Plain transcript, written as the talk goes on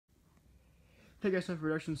Hey guys, I'm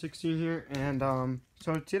Production 16 here, and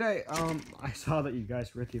so today I saw that you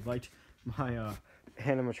guys really liked my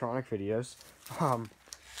animatronic videos. I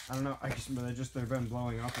don't know, they've been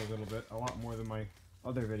blowing up a little bit, a lot more than my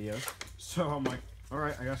other videos. So I'm like, all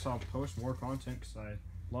right, I guess I'll post more content because I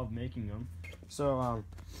love making them. So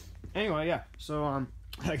anyway, yeah. So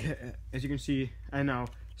as you can see, I know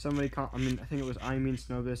somebody I think it was I Mean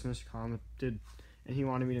Snow Business commented, and he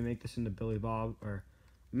wanted me to make this into Billy Bob, or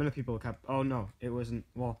many people kept, oh no, it wasn't,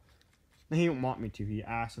 well, he didn't want me to, he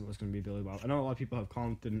asked if it was going to be Billy Bob. I know a lot of people have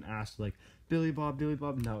commented and asked, like, Billy Bob,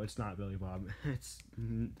 no, it's not Billy Bob, it's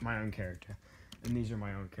my own character, and these are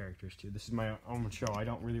my own characters too. This is my own show. I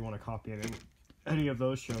don't really want to copy any of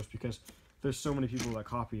those shows, because there's so many people that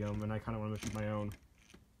copy them, and I kind of want to make my own.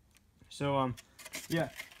 So, yeah,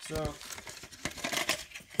 so,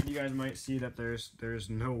 you guys might see that there's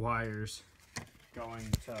no wires going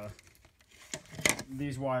to,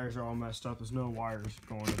 these wires are all messed up. There's no wires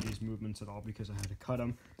going to these movements at all because I had to cut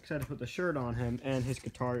them. Because I had to put the shirt on him, and his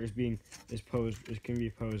guitar is can be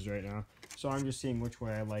posed right now. So I'm just seeing which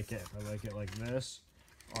way I like it. If I like it like this,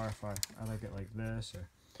 or if I like it like this, or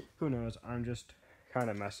who knows. I'm just kind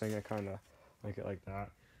of messing. I kind of like it like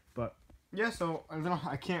that. But yeah, so I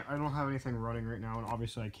don't have anything running right now, and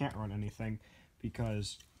obviously I can't run anything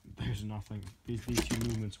because there's nothing. These two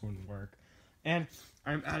movements wouldn't work. And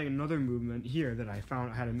I'm adding another movement here that I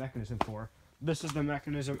found I had a mechanism for. This is the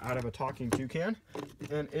mechanism out of a talking toucan,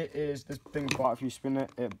 and it is this thing. If you spin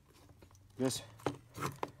it, this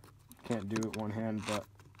can't do it one hand, but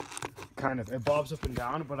kind of it bobs up and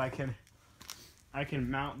down. But I can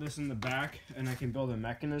mount this in the back, and I can build a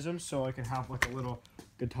mechanism so I can have like a little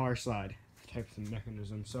guitar slide type of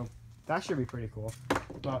mechanism. So that should be pretty cool.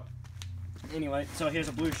 But anyway, so here's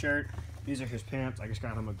a blue shirt. These are his pants. I just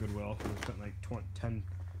got them at Goodwill. It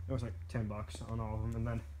was like $10 on all of them. And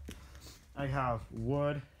then I have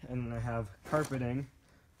wood, and then I have carpeting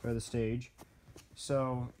for the stage.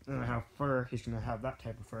 So then I have fur. He's gonna have that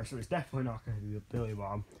type of fur. So he's definitely not gonna be Billy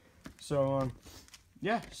Bob. So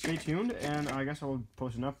yeah, stay tuned, and I guess I'll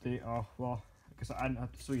post an update. Well,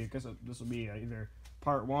 I guess this will be either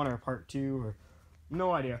part 1 or part 2, or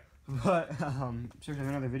no idea. But there's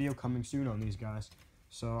another video coming soon on these guys.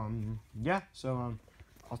 So yeah, so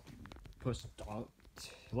I'll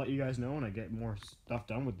let you guys know when I get more stuff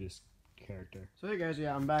done with this character. So hey guys,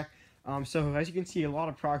 yeah, I'm back. So as you can see, a lot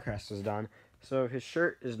of progress is done. So his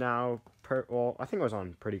shirt is now well, I think it was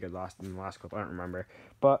on pretty good in the last clip. I don't remember,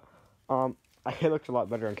 but it looks a lot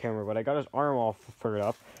better on camera. But I got his arm all furred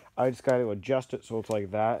up. I just got to adjust it so it's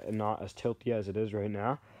like that and not as tilty as it is right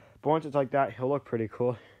now. But once it's like that, he'll look pretty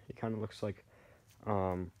cool. He kind of looks like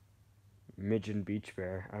Midget Beach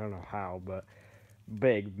Bear. I don't know how, but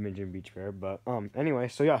big Midget Beach Bear. But anyway,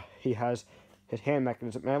 so yeah, he has his hand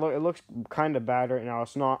mechanism. Man, it looks kind of bad right now.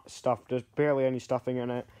 It's not stuffed. There's barely any stuffing in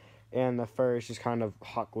it, and the fur is just kind of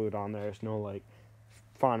hot glued on there. There's no like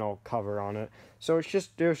final cover on it. So it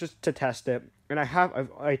was just to test it. And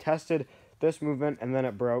I tested this movement, and then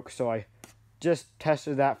it broke. So I just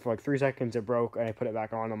tested that for like 3 seconds. It broke, and I put it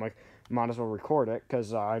back on. I'm like, might as well record it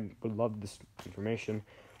because I would love this information.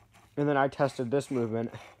 And then I tested this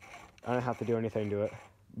movement. I don't have to do anything to it,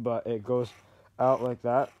 but it goes out like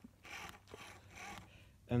that.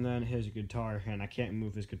 And then his guitar hand. I can't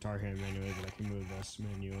move his guitar hand manually, but I can move this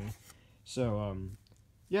manually. So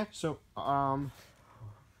yeah. So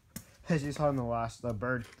as you saw in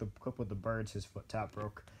the clip with the birds, his foot tap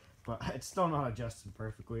broke, but it's still not adjusted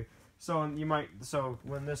perfectly. So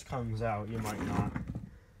when this comes out, you might not.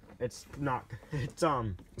 It's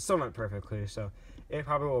still not perfectly. So it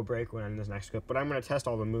probably will break when I'm in this next clip, but I'm going to test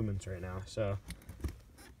all the movements right now, so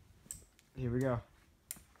here we go.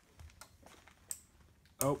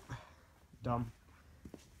 Oh, dumb.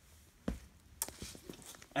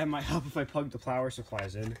 It might help if I plug the power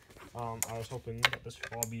supplies in. I was hoping that this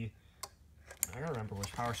would all be, I don't remember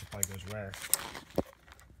which power supply goes where.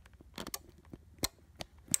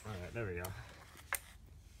 Alright, there we go.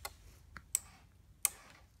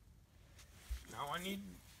 Now I need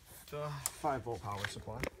the 5-volt power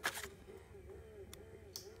supply.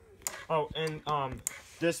 Oh, and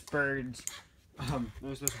this bird's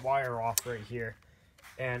there's this wire off right here,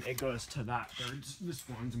 and it goes to that bird. This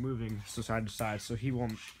one's moving side to side, so he will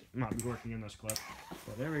not be working in this clip.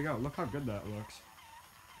 But there we go. Look how good that looks.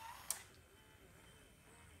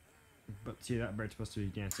 But see, that bird's supposed to be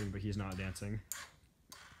dancing, but he's not dancing.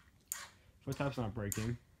 Foot tap's not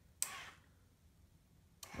breaking.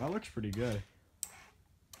 That looks pretty good.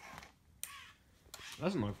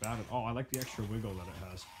 Doesn't look bad at all. I like the extra wiggle that it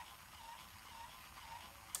has.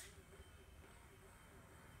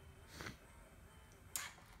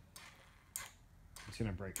 It's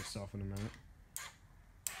gonna break itself in a minute.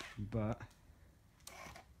 But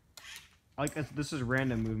like this is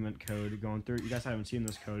random movement code going through. You guys haven't seen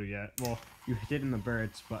this code yet. Well, you did in the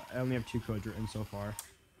birds, but I only have 2 codes written so far.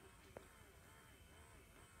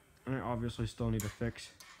 And I obviously still need to fix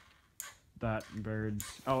that birds.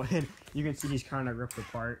 Oh, and you can see he's kind of ripped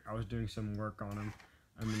apart. I was doing some work on him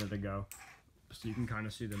a minute ago, so you can kind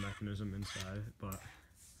of see the mechanism inside. But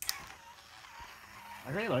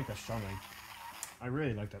I really like that strumming. I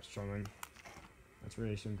really like that strumming. That's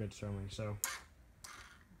really some good strumming. So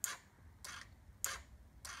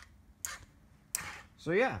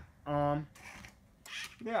yeah,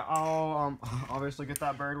 yeah, I'll obviously get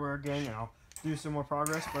that bird working, and I'll do some more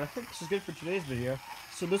progress. But I think this is good for today's video.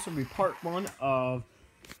 So this will be part 1 of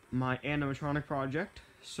my animatronic project.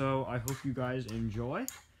 So I hope you guys enjoy.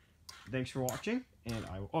 Thanks for watching, and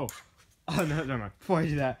I will. Oh, no, never mind. Before I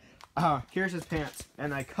do that, here's his pants,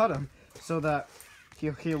 and I cut them so that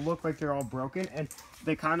he'll look like they're all broken, and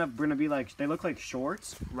they kind of gonna be like, they look like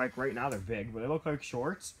shorts. Like right now they're big, but they look like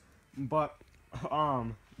shorts. But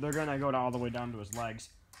they're gonna go all the way down to his legs.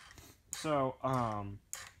 So and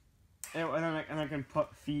I can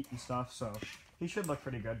put feet and stuff. So he should look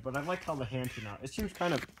pretty good. But I like how the hand turned out. It seems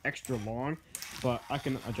kind of extra long, but I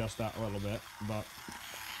can adjust that a little bit. But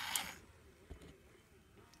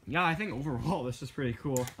yeah, I think overall this is pretty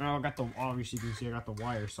cool. And I got the, obviously you can see I got the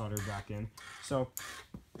wire soldered back in. So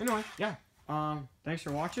anyway, yeah. Thanks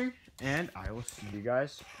for watching, and I will see you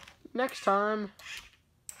guys next time.